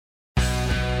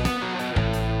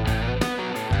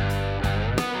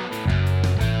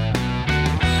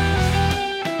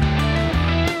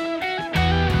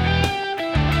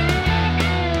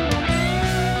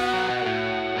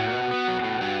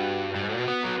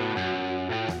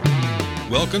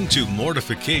Welcome to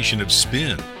Mortification of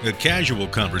Spin, a casual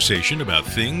conversation about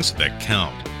things that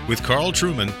count, with Carl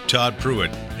Truman, Todd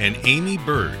Pruitt, and Amy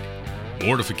Bird.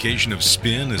 Mortification of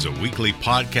Spin is a weekly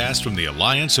podcast from the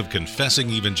Alliance of Confessing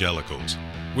Evangelicals.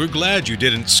 We're glad you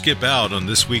didn't skip out on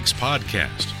this week's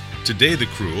podcast. Today the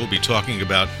crew will be talking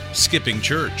about skipping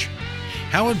church.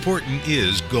 How important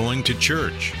is going to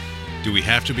church? Do we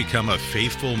have to become a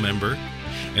faithful member?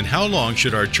 And how long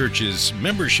should our church's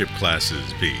membership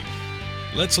classes be?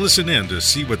 Let's listen in to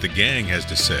see what the gang has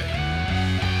to say.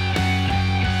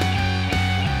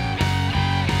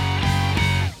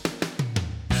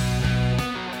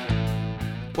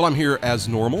 Well, I'm here as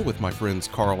normal with my friends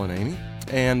Carl and Amy,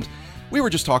 and we were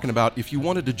just talking about if you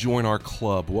wanted to join our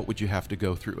club, what would you have to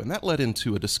go through? And that led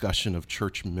into a discussion of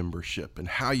church membership and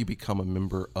how you become a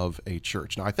member of a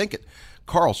church. Now, I think at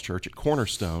Carl's church, at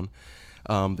Cornerstone,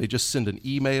 they just send an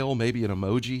email, maybe an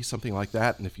emoji, something like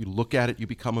that, and if you look at it, you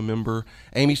become a member.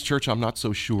 Amy's church, I'm not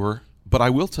so sure, but I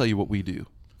will tell you what we do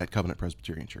at Covenant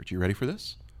Presbyterian Church. You ready for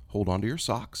this? Hold on to your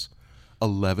socks.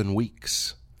 11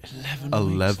 weeks.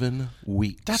 11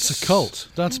 weeks. That's a cult.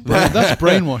 That's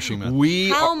brainwashing,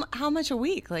 man. How much a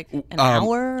week? Like an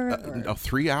hour? No,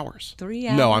 3 hours. 3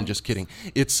 hours? No, I'm just kidding.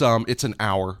 It's an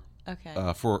hour.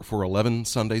 Okay. For 11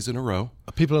 Sundays in a row.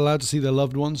 Are people allowed to see their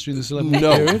loved ones during this 11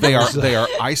 No, period? they are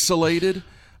isolated.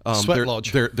 Sweat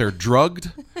lodge. They're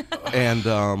drugged, and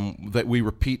that we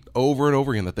repeat over and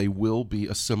over again that they will be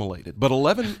assimilated. But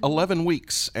 11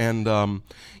 weeks, and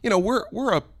we're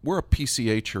a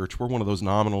PCA church. We're one of those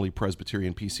nominally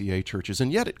Presbyterian PCA churches,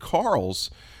 and yet at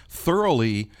Carl's,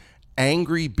 thoroughly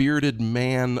angry bearded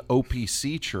man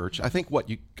OPC church. I think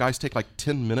you guys take like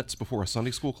 10 minutes before a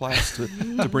Sunday school class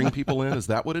to bring people in. Is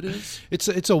that what it is? It's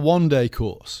a 1-day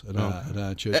course at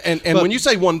our church. And when you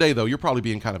say 1 day though, you're probably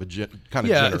being kind of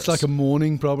generous. It's like a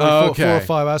morning probably, 4 or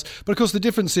 5 hours. But of course the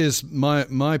difference is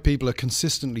my people are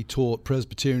consistently taught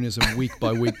Presbyterianism week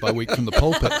by week by week from the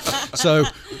pulpit. So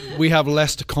we have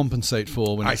less to compensate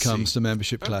for when it comes to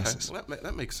membership classes. Well,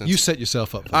 that makes sense. You set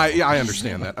yourself up for that. I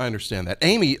understand that.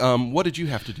 Amy, what did you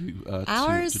have to do?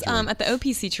 Ours to join? At the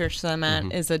OPC church that I'm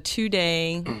at is a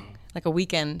 2-day, like a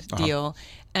weekend deal.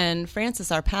 And Francis,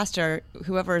 our pastor,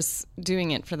 whoever's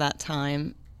doing it for that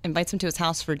time, invites him to his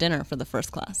house for dinner for the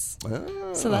first class.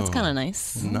 Oh, so that's kind of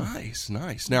nice. Nice.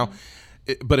 Now,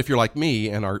 but if you're like me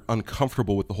and are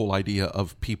uncomfortable with the whole idea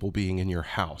of people being in your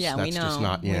house, that's we know. Just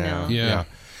not. We know. Yeah.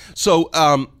 So,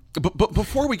 but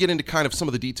before we get into kind of some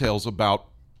of the details about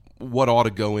what ought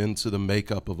to go into the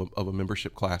makeup of a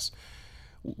membership class,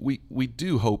 we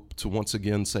do hope to once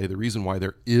again say the reason why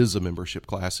there is a membership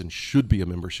class and should be a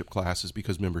membership class is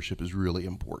because membership is really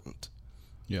important.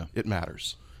 Yeah. It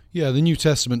matters. Yeah, the New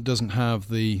Testament doesn't have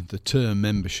the term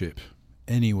membership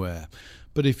anywhere.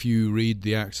 But if you read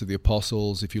the Acts of the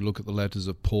Apostles, if you look at the letters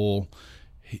of Paul,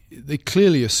 they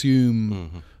clearly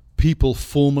assume people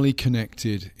formally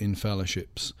connected in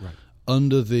fellowships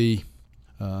under the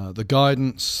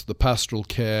guidance, the pastoral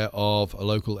care of a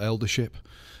local eldership,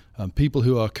 people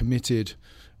who are committed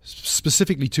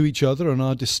specifically to each other and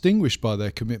are distinguished by their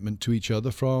commitment to each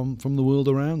other from the world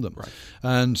around them. Right.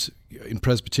 And in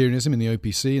Presbyterianism, in the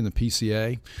OPC, in the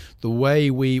PCA, the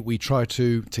way we try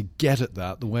to get at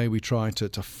that, the way we try to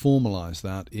formalize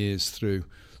that is through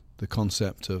the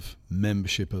concept of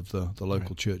membership of the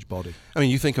local church body. I mean,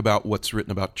 you think about what's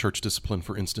written about church discipline,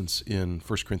 for instance, in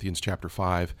 1 Corinthians chapter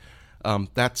 5.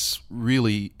 That's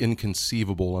really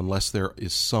inconceivable unless there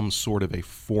is some sort of a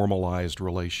formalized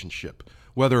relationship.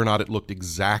 Whether or not it looked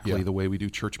exactly the way we do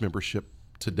church membership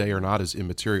today or not is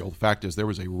immaterial. The fact is there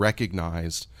was a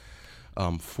recognized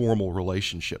formal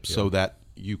relationship so that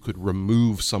you could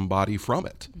remove somebody from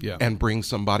it and bring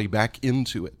somebody back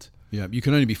into it. Yeah, you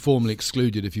can only be formally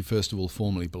excluded if you first of all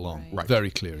formally belong. Right. Very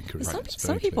clear and correct.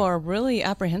 Some people are really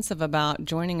apprehensive about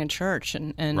joining a church,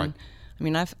 and I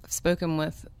mean, I've spoken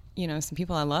with some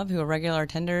people I love who are regular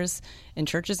attenders in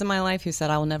churches in my life who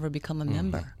said, I will never become a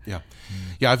member. Yeah,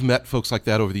 I've met folks like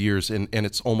that over the years, and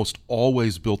it's almost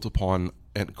always built upon,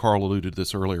 and Carl alluded to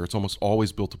this earlier, it's almost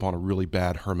always built upon a really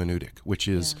bad hermeneutic, which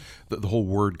is the whole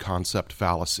word concept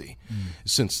fallacy.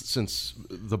 Since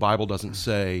the Bible doesn't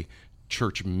say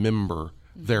church member,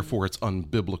 therefore it's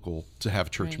unbiblical to have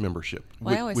church membership,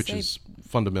 which is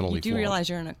fundamentally flawed. You do realize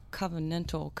you're in a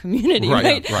covenantal community,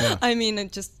 right? Right. I mean,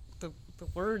 it just the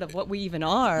word of what we even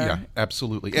are. Yeah,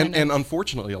 absolutely. And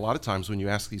unfortunately, a lot of times when you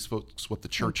ask these folks what the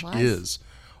church is,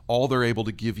 all they're able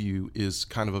to give you is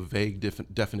kind of a vague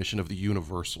definition of the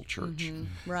universal church.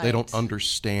 Right. They don't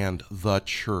understand the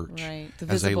church The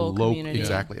as a visible community.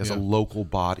 exactly as a local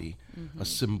body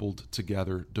assembled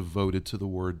together, devoted to the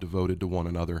Word, devoted to one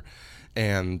another.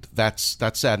 And that's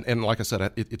sad. And like I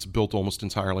said, it's built almost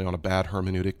entirely on a bad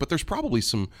hermeneutic. But there's probably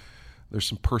some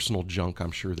personal junk,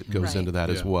 I'm sure, that goes into that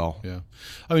as well. Yeah,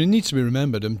 I mean, it needs to be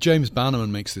remembered. James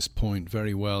Bannerman makes this point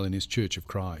very well in his Church of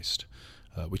Christ,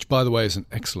 which, by the way, is an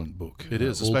excellent book. It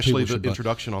is, especially the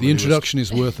introduction. The introduction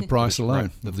is worth the price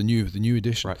alone of the new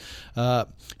edition. Right.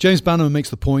 James Bannerman makes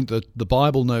the point that the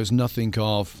Bible knows nothing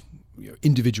of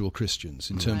individual Christians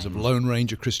in terms of Lone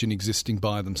Ranger Christian existing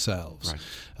by themselves.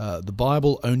 Right. The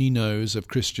Bible only knows of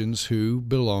Christians who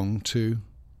belong to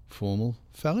formal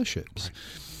fellowships. Right.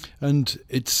 And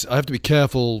I have to be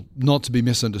careful not to be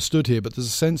misunderstood here, but there's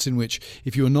a sense in which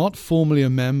if you're not formally a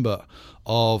member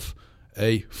of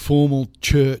a formal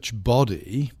church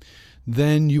body,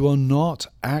 then you are not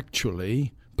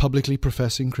actually publicly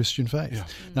professing Christian faith. Yeah.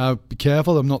 Now, be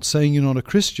careful, I'm not saying you're not a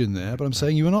Christian there, but I'm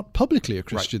saying you are not publicly a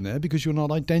Christian there because you're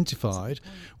not identified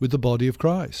with the body of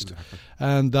Christ. Exactly.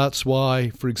 And that's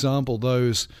why, for example,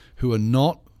 those who are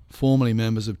not formally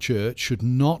members of church should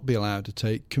not be allowed to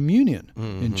take communion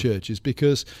in churches,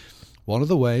 because one of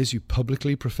the ways you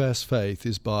publicly profess faith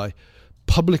is by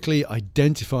publicly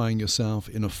identifying yourself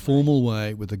in a formal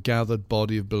way with a gathered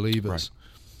body of believers. Right.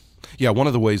 Yeah, one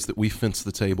of the ways that we fence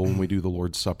the table when we do the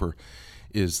Lord's Supper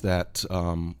is that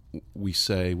we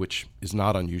say, which is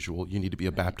not unusual, you need to be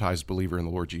a baptized believer in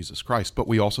the Lord Jesus Christ. But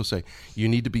we also say you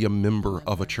need to be a member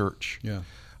of a church. Yeah.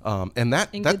 And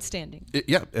that in good standing.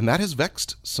 And that has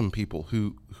vexed some people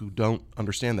who don't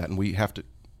understand that. And we have to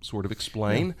sort of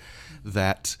explain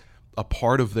that a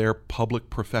part of their public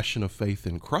profession of faith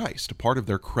in Christ, a part of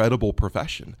their credible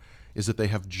profession, is that they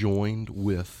have joined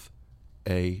with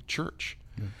a church.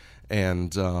 Yeah.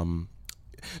 And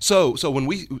so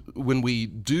when we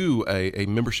do a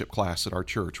membership class at our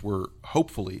church, we're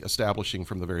hopefully establishing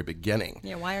from the very beginning.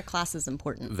 Yeah, why are classes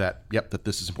important? That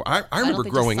this is important. I remember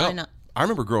growing up. I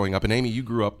remember growing up, and Amy, you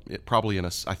grew up probably in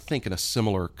a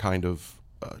similar kind of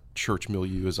church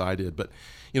milieu as I did. But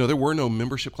there were no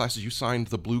membership classes. You signed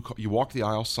the blue. You walked the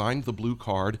aisle, signed the blue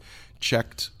card,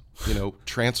 checked.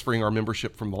 Transferring our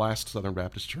membership from the last Southern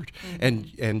Baptist Church,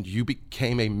 and you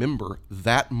became a member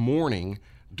that morning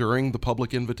during the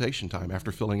public invitation time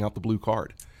after filling out the blue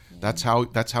card. Yeah.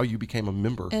 That's how you became a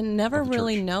member. And never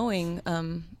really church. Knowing,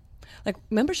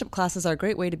 membership classes are a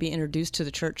great way to be introduced to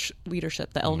the church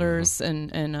leadership, the elders,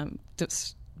 and to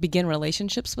begin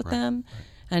relationships with them.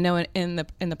 Right. I know in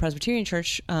the Presbyterian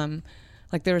Church,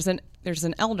 there's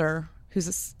an elder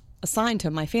who's assigned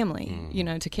to my family,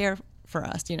 to care for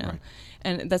us, right.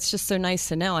 And that's just so nice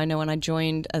to know. I know when I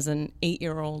joined as an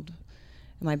 8-year-old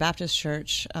in my Baptist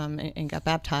church and got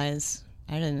baptized,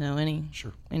 I didn't know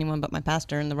anyone but my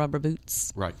pastor in the rubber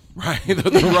boots. Right.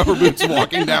 The rubber boots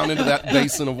walking down into that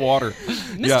basin of water.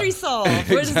 Mystery solved.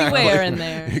 What does he wear in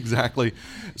there? Exactly.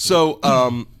 So,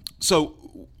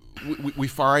 we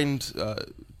find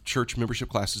church membership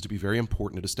classes to be very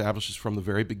important. It establishes from the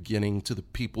very beginning to the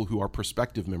people who are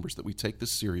prospective members that we take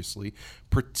this seriously,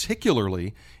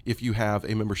 particularly if you have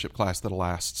a membership class that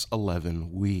lasts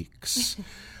 11 weeks.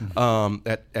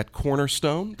 At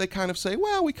Cornerstone, they kind of say,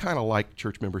 well, we kind of like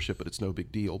church membership, but it's no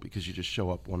big deal because you just show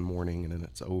up one morning and then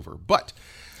it's over. But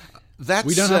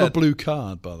we don't have a blue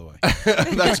card, by the way.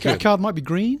 That's good. The card might be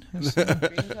green.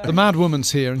 The mad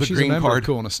woman's here, and she's a member of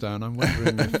Cornerstone. I'm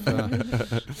wondering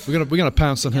if we're going to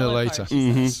pounce on her later.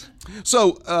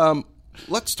 So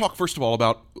let's talk first of all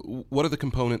about what are the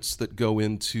components that go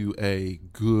into a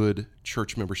good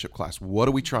church membership class. What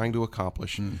are we trying to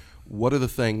accomplish? What are the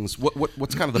things?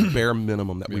 What's kind of the bare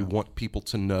minimum that we want people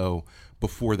to know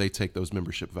before they take those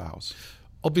membership vows?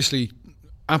 Obviously,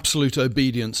 absolute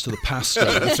obedience to the pastor,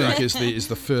 I think, is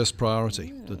the first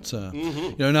priority. That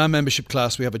in our membership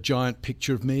class, we have a giant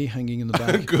picture of me hanging in the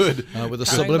back, good, with a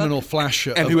subliminal flash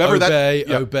of whoever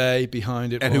obey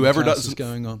behind it. And whoever is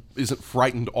going on isn't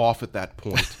frightened off at that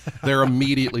point, they're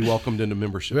immediately welcomed into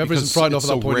membership. Whoever isn't frightened off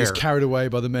at that point is carried away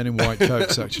by the men in white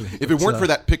coats. Actually, if it weren't for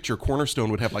that picture, Cornerstone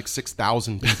would have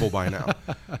 6,000 people by now.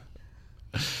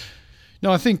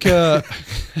 No, I think as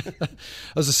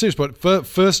a serious point,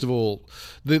 first of all,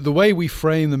 the way we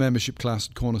frame the membership class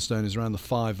at Cornerstone is around the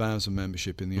 5 vows of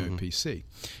membership in the OPC.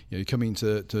 You're coming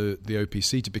into the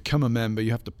OPC to become a member. You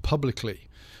have to publicly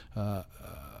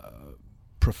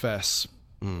profess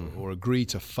or agree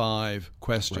to 5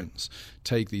 questions. Right.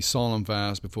 Take these solemn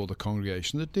vows before the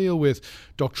congregation that deal with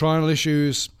doctrinal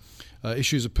issues,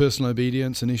 issues of personal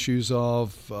obedience, and issues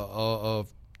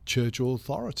of church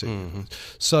authority.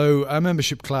 So our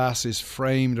membership class is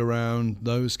framed around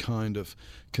those kind of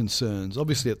concerns.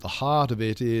 Obviously, at the heart of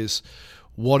it is,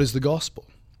 what is the gospel?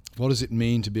 What does it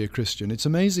mean to be a Christian? It's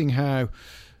amazing how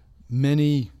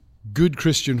many good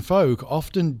Christian folk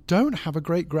often don't have a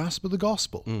great grasp of the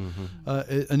gospel.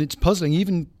 And it's puzzling.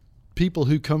 Even people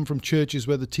who come from churches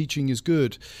where the teaching is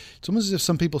good, it's almost as if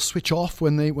some people switch off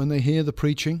when they hear the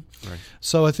preaching. Right.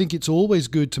 So I think it's always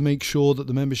good to make sure that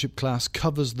the membership class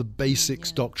covers the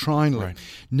basics doctrinally. Right.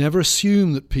 Never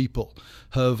assume that people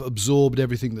have absorbed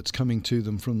everything that's coming to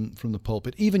them from the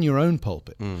pulpit, even your own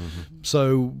pulpit.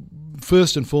 So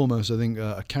first and foremost, I think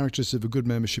a characteristic of a good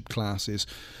membership class is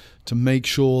to make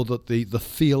sure that the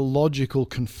theological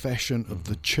confession of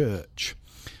the church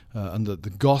and that the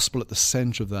gospel at the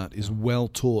center of that is well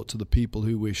taught to the people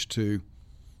who wish to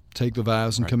take the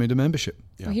vows and come into membership.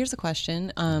 Well, here's a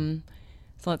question.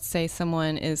 So let's say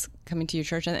someone is coming to your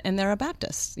church and they're a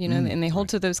Baptist, and they hold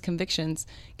to those convictions.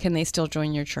 Can they still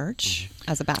join your church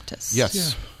as a Baptist? Yes.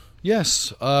 Yeah.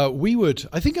 Yes, we would.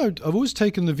 I think I've always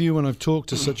taken the view when I've talked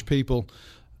to such people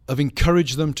of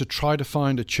encourage them to try to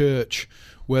find a church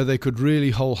where they could really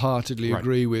wholeheartedly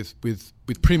agree with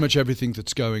pretty much everything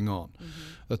that's going on.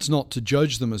 That's not to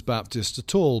judge them as Baptists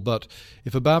at all, but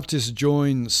if a Baptist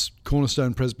joins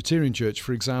Cornerstone Presbyterian Church,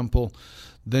 for example,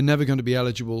 they're never going to be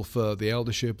eligible for the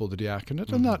eldership or the diaconate,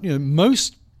 and that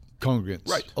most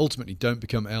congregants ultimately don't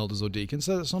become elders or deacons,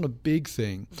 so that's not a big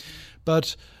thing.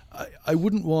 But I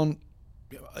wouldn't want.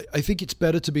 I think it's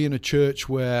better to be in a church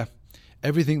where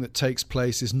everything that takes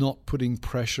place is not putting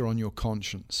pressure on your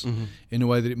conscience in a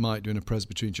way that it might do in a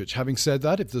Presbyterian church. Having said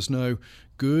that, if there's no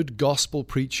good gospel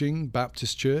preaching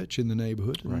Baptist church in the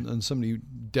neighborhood and somebody who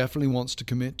definitely wants to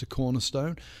commit to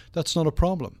Cornerstone, that's not a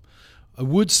problem. I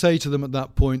would say to them at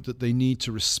that point that they need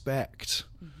to respect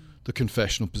the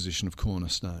confessional position of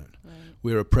Cornerstone.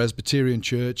 We're a Presbyterian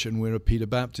church and we're a Peter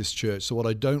Baptist church. So what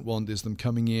I don't want is them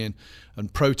coming in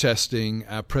and protesting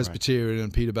our Presbyterian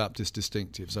and Peter Baptist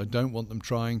distinctives. I don't want them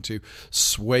trying to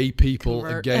sway people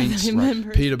against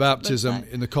Peter Baptism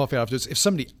in the coffee afterwards. If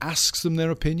somebody asks them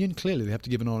their opinion, clearly they have to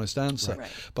give an honest answer.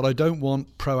 But I don't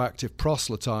want proactive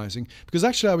proselytizing, because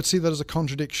actually I would see that as a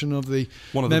contradiction of the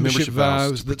membership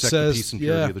vows that says the peace and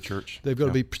purity of the church. They've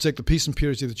got to protect the peace and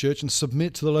purity of the church and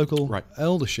submit to the local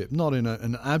eldership, not in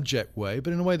an abject way,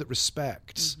 but in a way that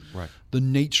respects the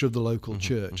nature of the local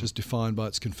church as defined by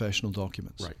its confessional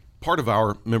documents. Right. Part of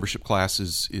our membership class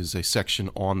is a section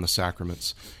on the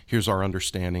sacraments. Here's our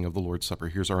understanding of the Lord's Supper.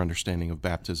 Here's our understanding of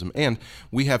baptism. And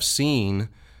we have seen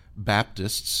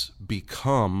Baptists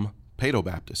become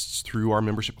Paedo-Baptists through our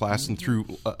membership class and through,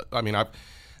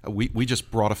 we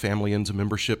just brought a family into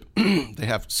membership. They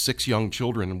have 6 young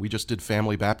children, and we just did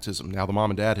family baptism. Now, the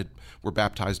mom and dad were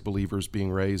baptized believers being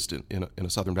raised in a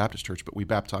Southern Baptist church, but we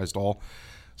baptized all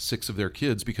 6 of their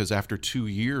kids because after 2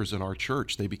 years in our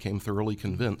church, they became thoroughly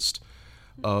convinced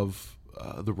of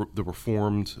the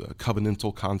Reformed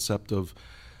covenantal concept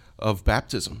of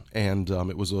baptism. And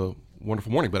it was a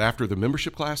wonderful morning. But after the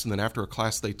membership class and then after a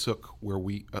class they took where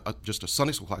we, just a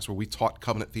Sunday school class where we taught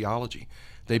covenant theology,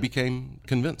 they became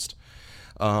convinced.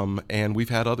 And we've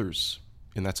had others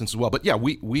in that sense as well. But yeah,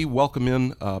 we welcome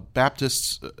in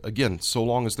Baptists, again, so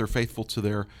long as they're faithful to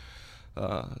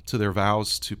their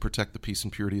vows to protect the peace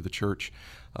and purity of the church.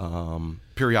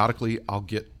 Periodically, I'll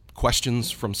get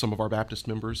questions from some of our Baptist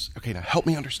members. Okay, now help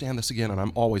me understand this again, and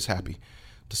I'm always happy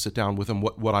to sit down with them.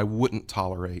 What I wouldn't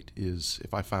tolerate is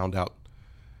if I found out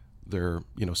they're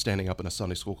standing up in a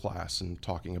Sunday school class and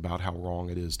talking about how wrong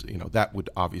it is to, that would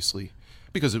obviously,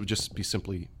 because it would just be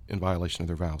simply in violation of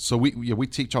their vows. So we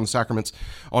teach on the sacraments.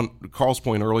 On Carl's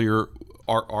point earlier,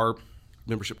 our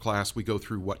membership class, we go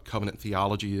through what covenant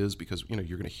theology is, because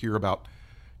you're going to hear about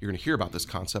this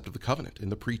concept of the covenant in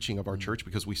the preaching of our church,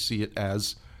 because we see it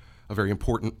as a very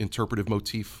important interpretive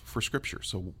motif for Scripture.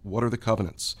 So what are the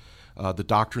covenants? The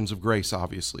doctrines of grace,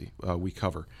 obviously, we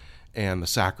cover, and the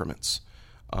sacraments.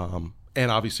 And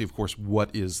obviously, of course,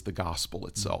 what is the gospel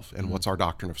itself, and what's our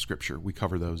doctrine of Scripture? We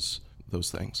cover those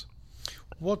things.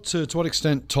 To what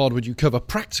extent, Todd, would you cover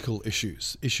practical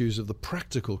issues of the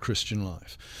practical Christian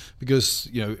life? Because,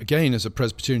 again, as a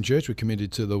Presbyterian church, we're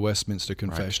committed to the Westminster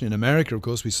Confession. In America, of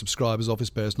course, we subscribe as office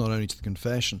bearers not only to the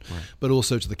Confession, but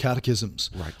also to the catechisms.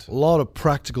 A lot of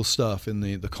practical stuff in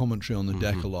the commentary on the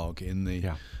Decalogue, in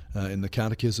the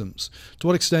catechisms. To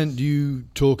what extent do you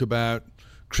talk about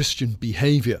Christian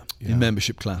behavior in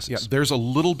membership classes? Yeah, there's a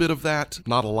little bit of that,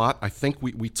 not a lot. I think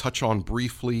we touch on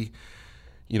briefly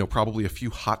probably a few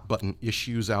hot button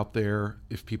issues out there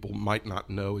if people might not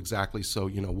know exactly. So,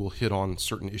 we'll hit on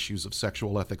certain issues of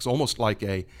sexual ethics, almost like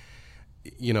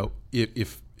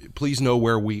if please know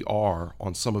where we are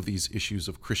on some of these issues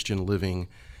of Christian living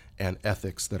and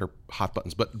ethics that are hot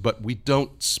buttons. But we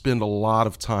don't spend a lot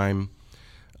of time.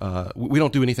 We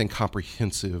don't do anything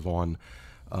comprehensive on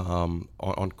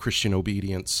Christian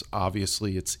obedience.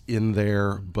 Obviously, it's in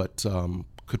there, but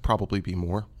could probably be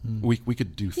more. We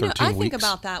could do 13 I weeks. think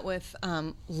about that with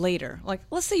later. Like,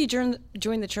 let's say you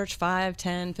joined the church 5,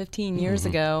 10, 15 years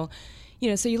ago.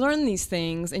 So you learn these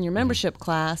things in your membership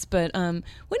class, but wouldn't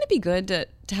it be good to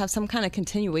have some kind of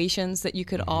continuations that you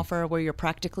could offer where you're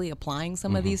practically applying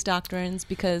some of these doctrines?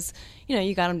 Because,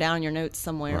 you got them down in your notes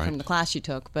somewhere from the class you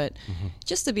took, but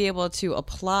just to be able to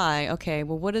apply, okay,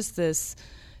 well, what does this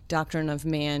doctrine of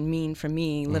man mean for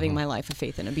me living my life of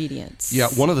faith and obedience? Yeah,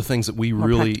 one of the things that we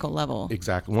really practical level.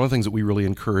 Exactly. One of the things that we really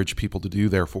encourage people to do,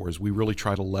 therefore, is we really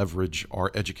try to leverage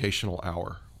our educational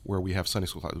hour where we have Sunday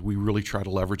school classes. We really try to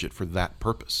leverage it for that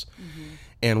purpose.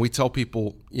 And we tell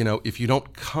people, if you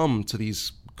don't come to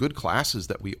these good classes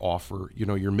that we offer,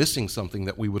 you're missing something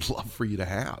that we would love for you to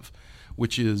have,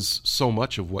 which is so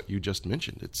much of what you just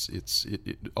mentioned.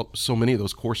 So many of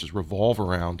those courses revolve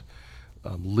around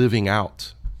living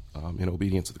out in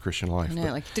obedience of the Christian life. I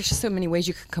know, there's just so many ways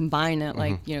you could combine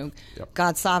it.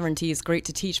 God's sovereignty is great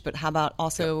to teach, but how about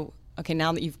also, okay,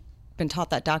 now that you've been taught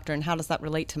that doctrine, how does that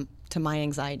relate to my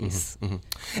anxieties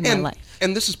in my life?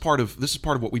 And this is part of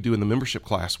what we do in the membership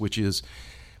class, which is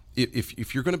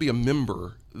if you're going to be a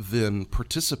member, then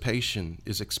participation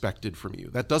is expected from you.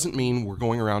 That doesn't mean we're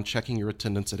going around checking your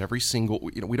attendance at every single.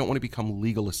 We don't want to become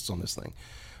legalists on this thing,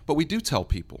 but we do tell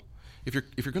people, if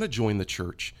you're going to join the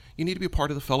church, you need to be a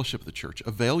part of the fellowship of the church.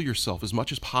 Avail yourself as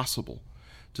much as possible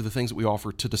to the things that we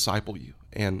offer to disciple you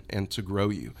and to grow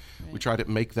you. Right. We try to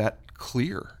make that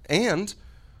clear. And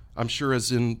I'm sure,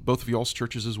 as in both of y'all's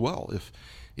churches as well,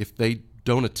 if they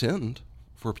don't attend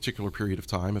for a particular period of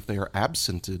time, if they are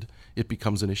absented, it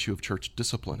becomes an issue of church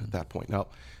discipline at that point. Now,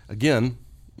 again,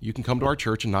 you can come to our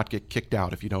church and not get kicked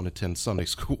out if you don't attend Sunday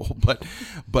school, but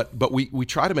we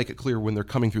try to make it clear when they're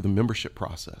coming through the membership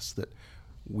process that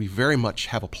we very much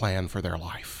have a plan for their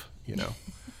life,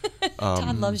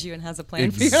 God loves you and has a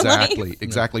plan for your life.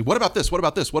 Exactly. What about this? What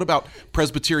about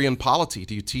Presbyterian polity?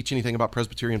 Do you teach anything about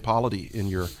Presbyterian polity in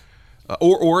your,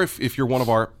 or if you're one of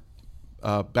our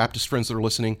Baptist friends that are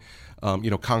listening,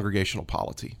 congregational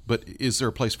polity? But is there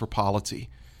a place for polity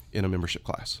in a membership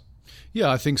class? Yeah,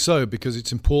 I think so, because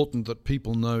it's important that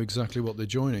people know exactly what they're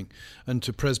joining. And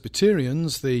to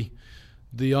Presbyterians, the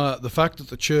fact that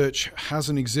the church has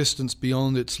an existence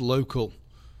beyond its local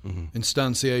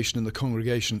instantiation in the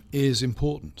congregation is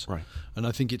important. Right. And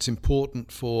I think it's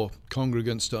important for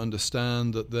congregants to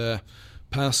understand that their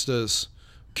pastors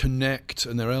connect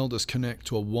and their elders connect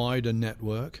to a wider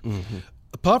network.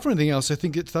 Apart from anything else, I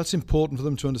think that's important for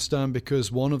them to understand,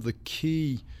 because one of the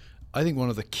key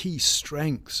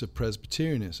strengths of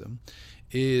Presbyterianism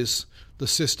is the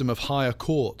system of higher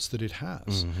courts that it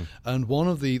has. And one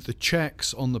of the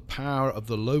checks on the power of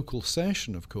the local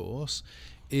session, of course,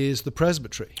 is the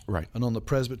presbytery. Right. And on the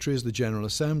presbytery is the General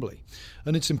Assembly.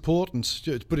 And it's important,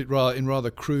 to put it in rather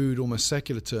crude, almost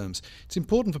secular terms, it's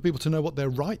important for people to know what their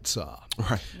rights are.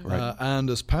 Right. And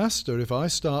as pastor, if I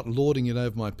start lording it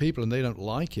over my people and they don't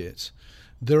like it,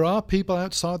 there are people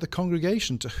outside the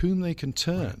congregation to whom they can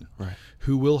turn,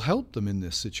 who will help them in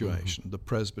this situation, the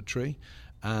presbytery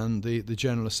and the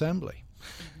General Assembly.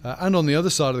 And on the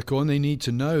other side of the coin, they need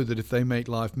to know that if they make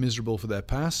life miserable for their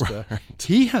pastor,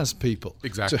 he has people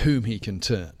to whom he can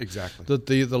turn. Exactly. That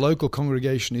the local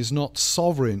congregation is not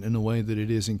sovereign in a way that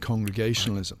it is in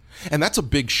congregationalism. And that's a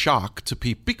big shock to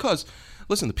people because,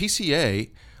 listen, the PCA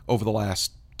over the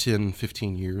last 10,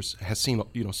 15 years has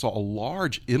saw a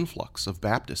large influx of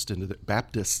Baptists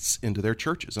into their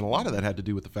churches. And a lot of that had to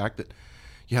do with the fact that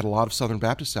you had a lot of Southern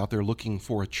Baptists out there looking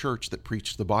for a church that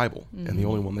preached the Bible, and the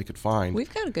only one they could find.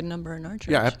 We've got a good number in our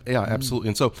church. Yeah, absolutely.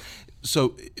 And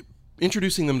so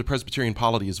introducing them to Presbyterian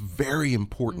polity is very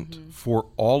important for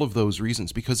all of those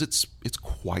reasons, because it's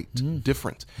quite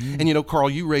different. And Carl,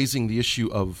 you raising the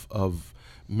issue of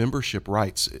membership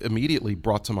rights immediately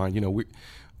brought to mind.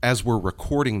 As we're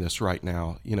recording this right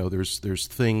now, there's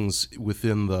things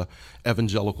within the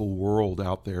evangelical world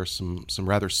out there, some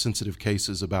rather sensitive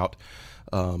cases about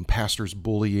pastors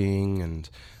bullying and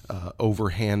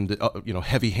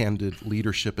heavy-handed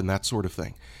leadership and that sort of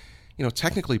thing.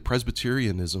 Technically,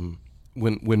 Presbyterianism,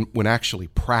 when actually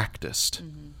practiced,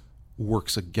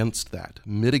 works against that,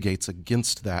 mitigates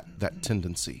against that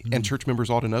tendency, and church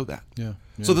members ought to know that,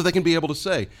 so that they can be able to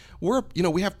say,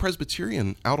 we have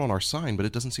Presbyterian out on our sign, but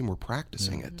it doesn't seem we're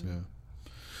practicing it.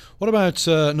 What about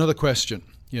another question?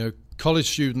 College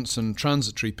students and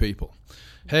transitory people.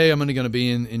 hey, I'm only going to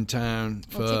be in town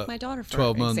for take my daughter for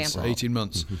 12 months, example. 18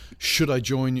 months. Should I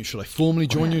join you? Should I formally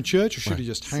join your church, or should I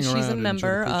just hang around? She's a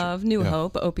member of New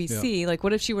Hope, OPC. Yeah. Like,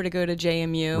 what if she were to go to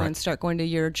JMU and start going to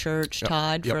your church,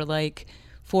 Todd, for like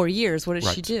 4 years? What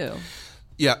does she do?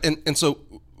 Yeah, and so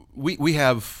we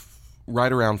have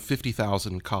right around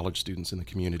 50,000 college students in the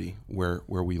community where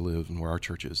we live and where our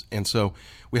church is. And so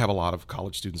we have a lot of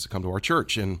college students that come to our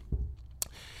church. And,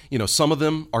 some of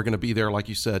them are going to be there, like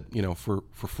you said, for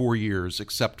 4 years,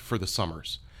 except for the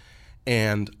summers.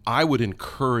 And I would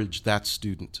encourage that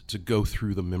student to go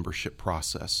through the membership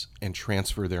process and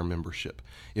transfer their membership,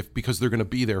 because they're going to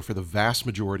be there for the vast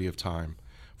majority of time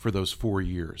for those 4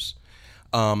 years.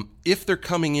 If they're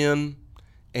coming in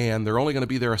and they're only going to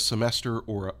be there a semester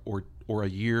or a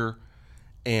year,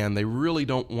 and they really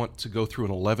don't want to go through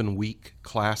an 11-week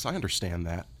class, I understand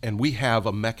that. And we have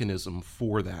a mechanism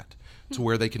for that, to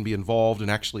where they can be involved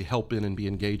and actually help in and be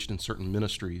engaged in certain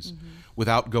ministries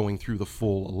without going through the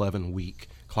full 11-week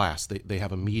class. They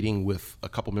have a meeting with a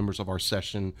couple members of our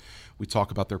session. We talk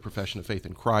about their profession of faith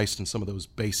in Christ and some of those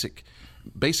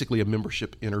basically a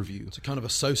membership interview. It's a kind of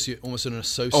associate, almost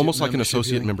like an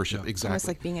associate membership, exactly. Almost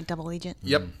like being a double agent.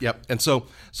 Yep. And so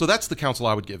that's the counsel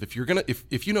I would give. If you're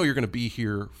if you're going to be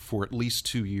here for at least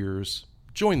 2 years,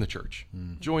 join the church.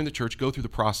 Join the church. Go through the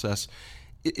process.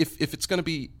 If it's going to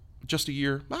be just a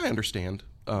year, I understand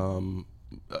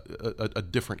a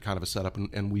different kind of a setup,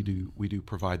 and we do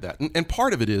provide that. And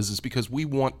part of it is because we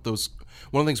want those.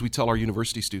 One of the things we tell our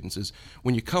university students is,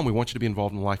 when you come, we want you to be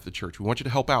involved in the life of the church. We want you to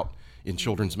help out in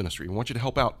children's ministry. We want you to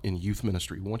help out in youth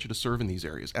ministry. We want you to serve in these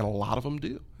areas, and a lot of them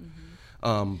do.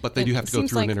 But they do have to go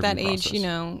through an interview process. It seems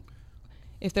like that age,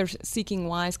 if they're seeking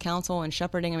wise counsel and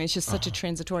shepherding, it's just such a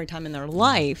transitory time in their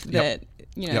life that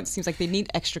it seems like they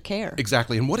need extra care.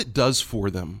 Exactly. And what it does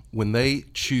for them when they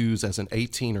choose as an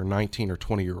 18 or 19 or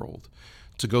 20-year-old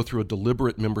to go through a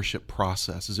deliberate membership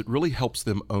process is it really helps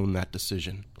them own that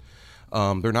decision.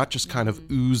 They're not just kind of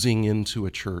oozing into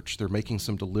a church. They're making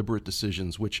some deliberate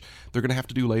decisions, which they're going to have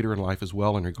to do later in life as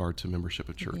well in regard to membership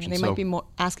of church. They might be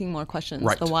asking more questions,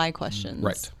 the why questions.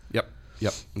 Right.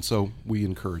 Yep. And so we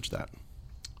encourage that.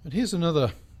 But here's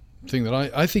another thing that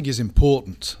I think is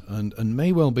important and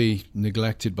may well be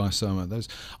neglected by some of those.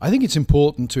 I think it's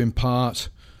important to impart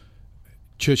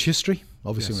church history.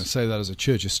 Obviously, I'm going to say that as a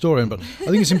church historian, but I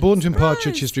think it's important to impart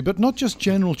church history, but not just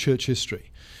general church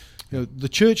history. The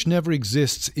church never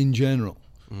exists in general.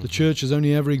 The church has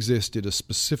only ever existed as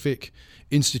specific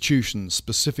institutions,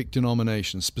 specific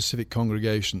denominations, specific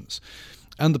congregations.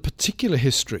 And the particular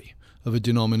history of a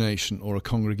denomination or a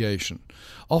congregation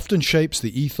often shapes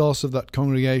the ethos of that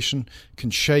congregation, can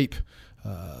shape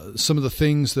some of the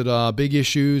things that are big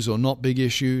issues or not big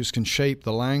issues, can shape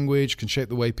the language, can shape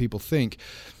the way people think.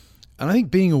 And I think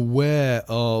being aware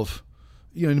of,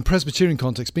 in a Presbyterian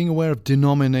context, being aware of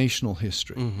denominational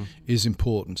history is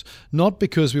important. Not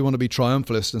because we want to be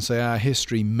triumphalist and say our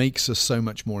history makes us so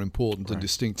much more important and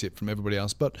distinctive from everybody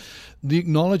else, but the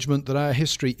acknowledgement that our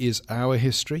history is our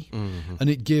history, and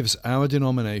it gives our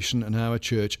denomination and our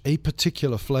church a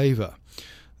particular flavor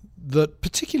that,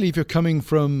 particularly if you're coming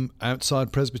from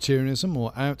outside Presbyterianism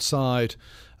or outside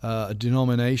a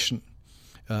denomination,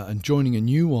 and joining a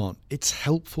new one, it's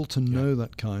helpful to know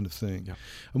that kind of thing. Yeah.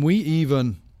 And we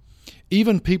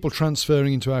even people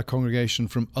transferring into our congregation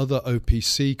from other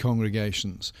OPC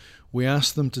congregations, we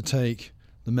ask them to take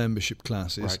the membership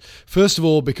classes. Right. First of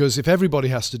all, because if everybody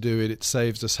has to do it, it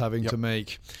saves us having to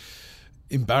make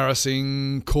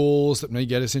embarrassing calls that may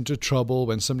get us into trouble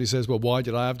when somebody says, well, why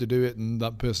did I have to do it and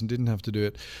that person didn't have to do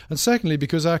it? And secondly,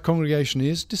 because our congregation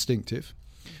is distinctive,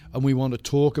 and we want to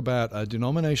talk about our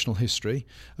denominational history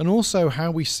and also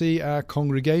how we see our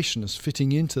congregation as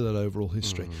fitting into that overall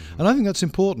history. And I think that's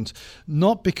important,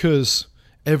 not because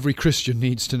every Christian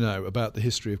needs to know about the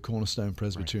history of Cornerstone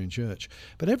Presbyterian Church,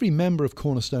 but every member of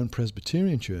Cornerstone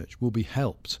Presbyterian Church will be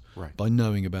helped by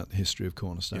knowing about the history of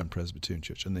Cornerstone Presbyterian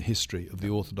Church and the history of the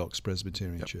Orthodox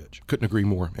Presbyterian Church. Couldn't agree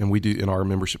more. And we do, in our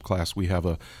membership class, we have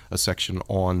a section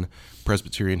on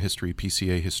Presbyterian history,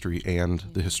 PCA history, and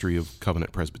the history of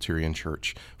Covenant Presbyterian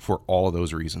Church for all of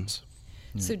those reasons.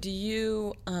 So do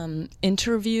you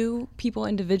interview people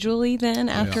individually then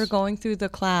after going through the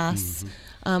class?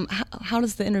 How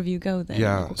does the interview go then?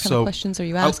 Yeah. What kind of questions are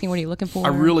you asking? What are you looking for? I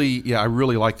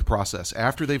really like the process.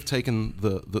 After they've taken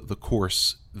the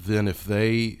course, then if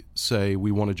they say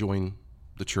we want to join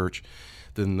the church,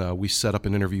 then we set up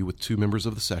an interview with 2 members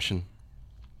of the session.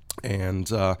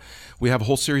 And we have a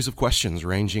whole series of questions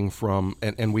ranging from,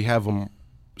 and we have them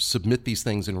submit these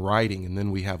things in writing, and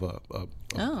then we have a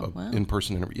wow.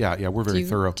 in-person interview. Yeah, we're very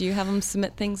thorough. Do you have them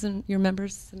submit things, and your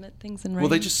members submit things in writing?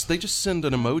 Well, they just send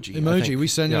an emoji. We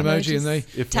send an emoji,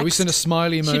 and we send a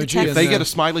smiley emoji. If they get a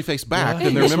smiley face back,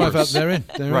 then they're members. They're in.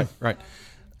 Right.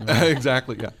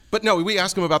 Exactly. Yeah. But no, we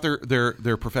ask them about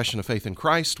their profession of faith in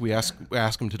Christ. We ask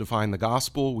them to define the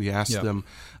gospel. We ask them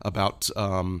about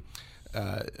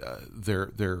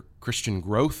their Christian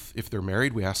growth. If they're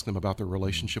married, we ask them about their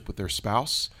relationship with their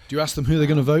spouse. Do you ask them who they're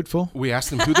going to vote for? We ask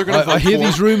them who they're going to vote for. I hear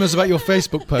these rumors about your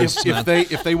Facebook posts.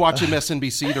 If they watch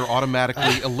MSNBC, they're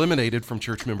automatically eliminated from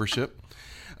church membership.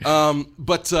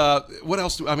 But what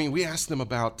else we ask them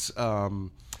about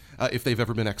if they've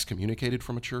ever been excommunicated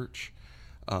from a church.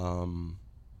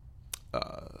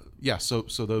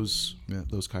 So those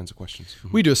kinds of questions.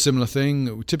 Mm-hmm. We do a similar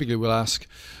thing. We typically will ask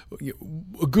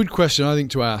a good question. I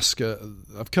think to ask.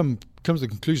 I've come to the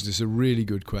conclusion this is a really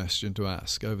good question to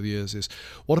ask over the years. Is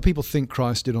what do people think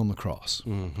Christ did on the cross?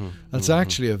 Mm-hmm. That's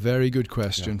actually a very good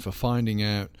question for finding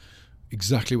out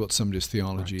exactly what somebody's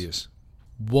theology is.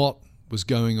 What was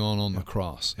going on the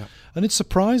cross? Yeah. And it's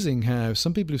surprising how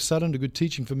some people who've sat under good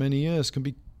teaching for many years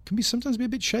can sometimes be a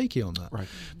bit shaky on that. Right.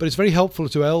 But it's very helpful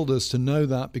to elders to know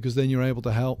that, because then you're able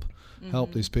to help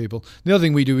these people. The other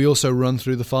thing we do, we also run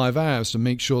through the 5 vows to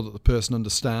make sure that the person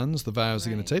understands the vows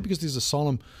they're going to take, because these are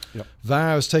solemn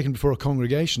vows taken before a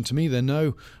congregation. To me, they're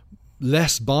no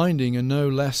less binding and no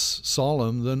less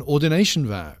solemn than ordination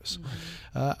vows.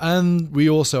 And we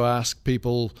also ask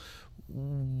people,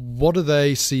 where do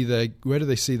they see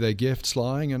their gifts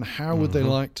lying, and how would they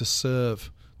like to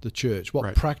serve the church?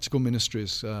 What practical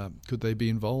ministries could they be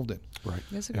involved in? Right.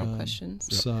 Those are good questions.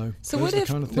 So what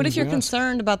if you're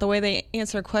concerned about the way they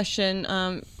answer a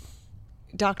question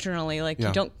doctrinally, like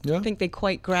you don't think they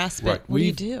quite grasp it? What do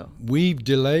you do? We've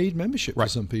delayed membership for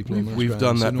some people. We've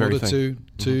done that in order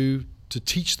to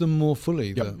teach them more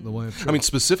fully the way of truth.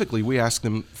 Specifically, we ask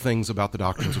them things about the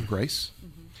doctrines of grace.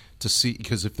 To see,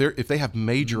 because if they have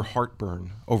major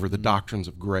heartburn over the doctrines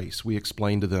of grace, we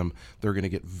explain to them they're going to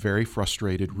get very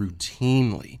frustrated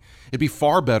routinely. It'd be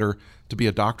far better to be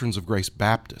a Doctrines of Grace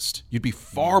Baptist. You'd be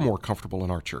far more comfortable in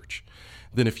our church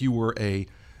than if you were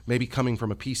maybe coming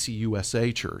from a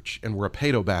PCUSA church and were a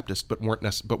Paedo Baptist but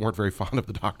weren't very fond of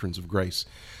the doctrines of grace.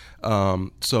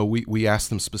 So we ask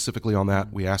them specifically on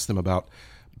that. We ask them about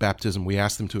baptism. We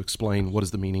ask them to explain what is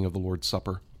the meaning of the Lord's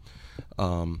Supper.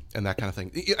 And that kind of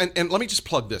thing. And let me just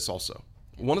plug this also.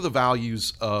 One of the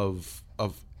values of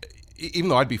even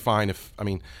though I'd be fine if,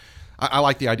 I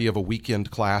like the idea of a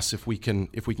weekend class if we can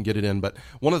get it in, but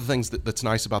one of the things that's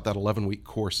nice about that 11-week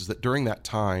course is that during that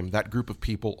time, that group of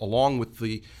people, along with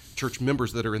the church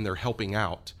members that are in there helping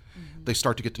out, they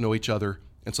start to get to know each other,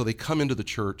 and so they come into the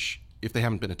church, if they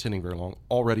haven't been attending very long,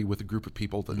 already with a group of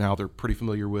people that now they're pretty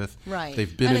familiar with. Right.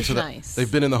 They've been nice.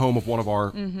 They've been in the home of one of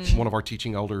our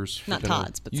teaching elders. Not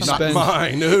Todd's, but you spend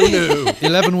mine. No.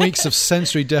 11 weeks of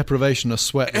sensory deprivation, a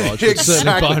sweat lodge would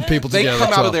certainly bind people together. They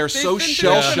come out of there so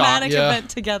shell-shocked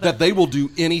together that they will do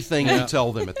anything you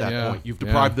tell them at that point. You've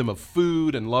deprived them of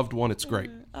food and loved one. It's great.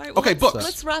 All right, okay, books.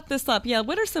 Let's wrap this up. Yeah,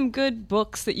 what are some good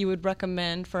books that you would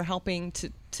recommend for helping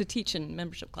to teach in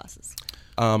membership classes?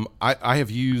 I have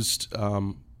used... I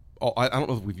don't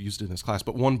know if we've used it in this class,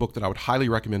 but one book that I would highly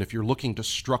recommend if you're looking to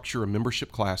structure a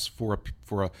membership class for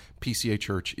a PCA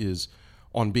church is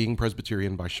On Being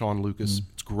Presbyterian by Sean Lucas.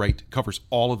 It's great. It covers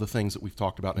all of the things that we've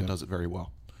talked about and it does it very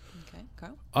well. Okay,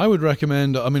 Carl? I would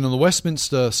recommend, on the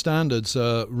Westminster Standards,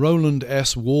 Roland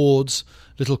S. Ward's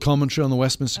little commentary on the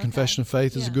Westminster Confession of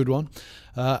Faith is a good one.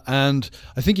 And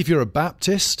I think if you're a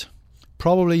Baptist...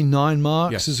 Probably 9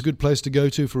 Marks is a good place to go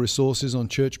to for resources on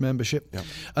church membership. Yep.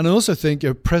 And I also think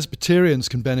Presbyterians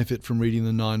can benefit from reading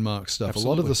the 9 Marks stuff. Absolutely. A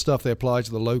lot of the stuff they apply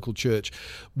to the local church,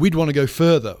 we'd want to go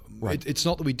further. Right. It's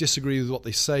not that we disagree with what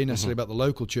they say necessarily about the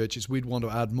local churches. We'd want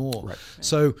to add more. Right.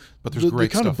 So but the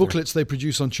kind of booklets they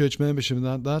produce on church membership,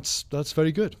 that's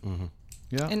very good. Mm-hmm.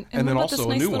 Yeah. And then what about also this a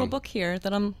nice new little one. book here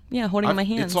that I'm holding in my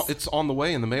hands. It's on the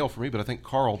way in the mail for me, but I think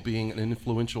Carl, being an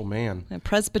influential man,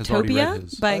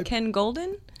 Presbytopia by Ken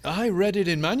Golden. I read it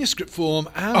in manuscript form,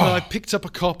 and I picked up a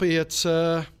copy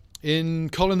in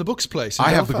Colin the Book's place.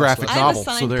 I have the graphic novel. I have a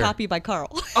signed copy by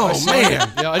Carl. Oh,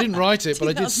 man. Yeah, I didn't write it, but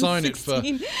I did sign it for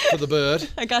the bird.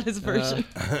 I got his version.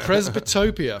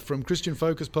 Presbytopia from Christian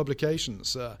Focus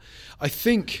Publications. I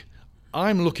think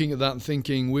I'm looking at that and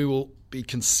thinking we will be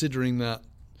considering that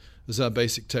as our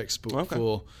basic textbook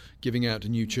for giving out to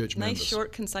new church members. Nice,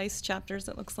 short, concise chapters,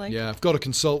 it looks like. Yeah, I've got to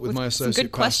consult with my associate some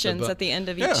good questions at the end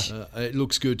of each. It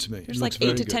looks good to me. There's like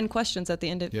 8 to 10 questions at the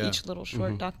end of each little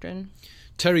short doctrine.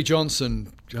 Terry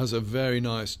Johnson has a very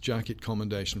nice jacket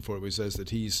commendation for it, where he says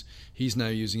that he's now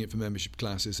using it for membership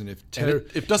classes, and if Terry,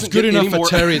 it doesn't it's good get enough any more,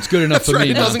 for Terry, it's good enough for right, me.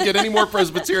 It doesn't get any more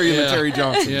Presbyterian than Terry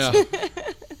Johnson. Yeah.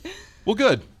 Well,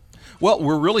 good. Well,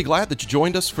 we're really glad that you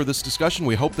joined us for this discussion.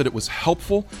 We hope that it was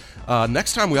helpful.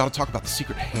 Next time we ought to talk about the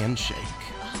secret handshake,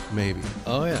 maybe.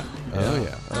 Oh yeah. Oh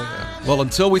yeah. Well,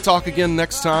 until we talk again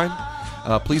next time,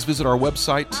 please visit our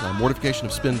website,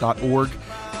 mortificationofspin.org,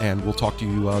 and we'll talk to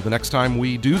you the next time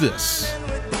we do this.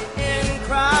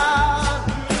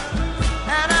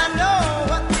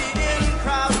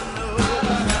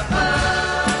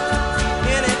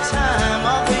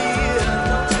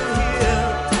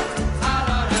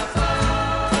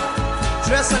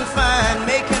 Dressing fine,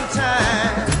 making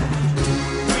time.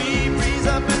 Free breeze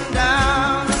up and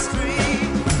down the street.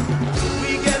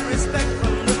 We get respect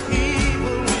from the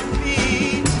people we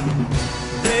meet.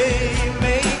 They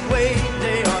make way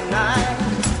day or night.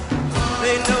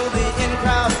 They know the in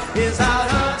crowd is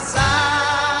out of sight.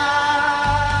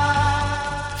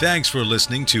 Thanks for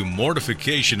listening to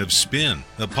Mortification of Spin,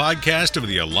 a podcast of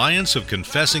the Alliance of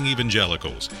Confessing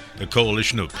Evangelicals, a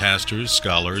coalition of pastors,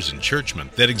 scholars, and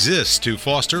churchmen that exists to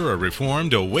foster a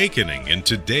reformed awakening in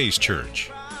today's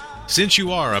church. Since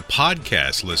you are a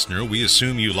podcast listener, we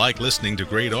assume you like listening to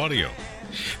great audio.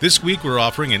 This week we're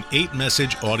offering an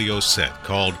 8-message audio set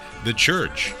called The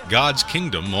Church, God's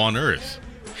Kingdom on Earth.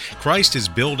 Christ is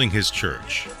building His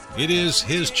church. It is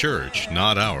His church,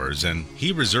 not ours, and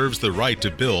He reserves the right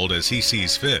to build as He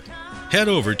sees fit. Head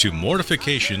over to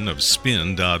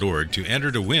mortificationofspin.org to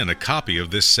enter to win a copy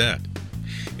of this set.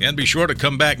 And be sure to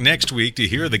come back next week to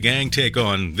hear the gang take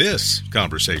on this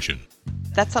conversation.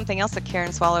 That's something else that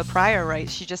Karen Swallow Pryor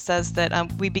writes. She just says that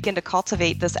we begin to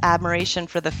cultivate this admiration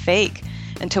for the fake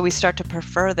until we start to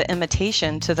prefer the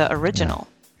imitation to the original.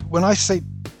 When I say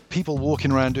people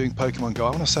walking around doing Pokemon Go,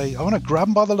 I want to grab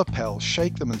them by the lapel,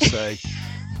 shake them and say,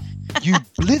 you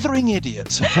blithering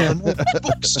idiots, have more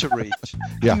books to read.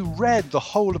 Have you read the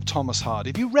whole of Thomas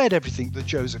Hardy? Have you read everything that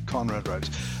Joseph Conrad wrote?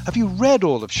 Have you read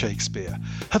all of Shakespeare?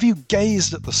 Have you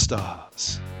gazed at the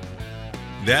stars?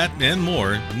 That and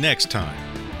more next time.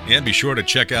 And be sure to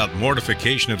check out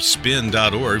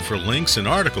mortificationofspin.org for links and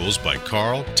articles by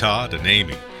Carl, Todd, and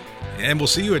Amy. And we'll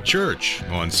see you at church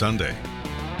on Sunday.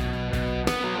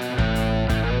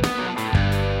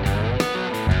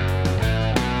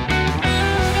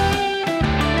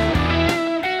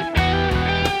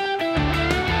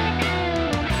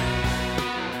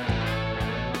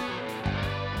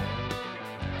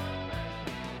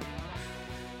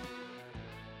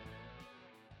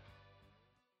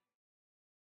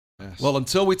 Well,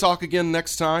 until we talk again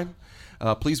next time,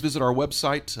 please visit our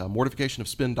website,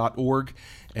 mortificationofspin.org,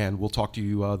 and we'll talk to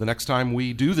you the next time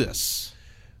we do this.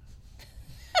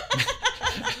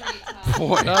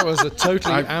 Boy, that was a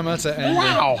totally amateur ending.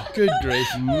 Wow. Good grief.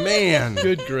 Man.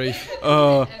 Good grief.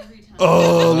 Let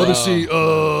us see.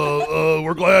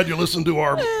 We're glad you listened to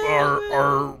our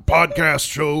podcast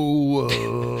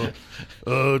show.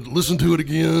 Listen to it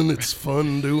again. It's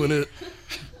fun doing it.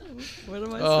 What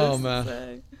am I supposed man. to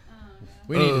say?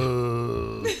 We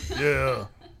need Yeah.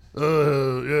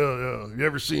 You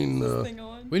ever seen...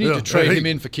 we need to trade hey. him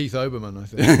in for Keith Oberman, I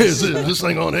think. Is this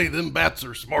thing on? Hey, them bats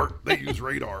are smart. They use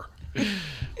radar.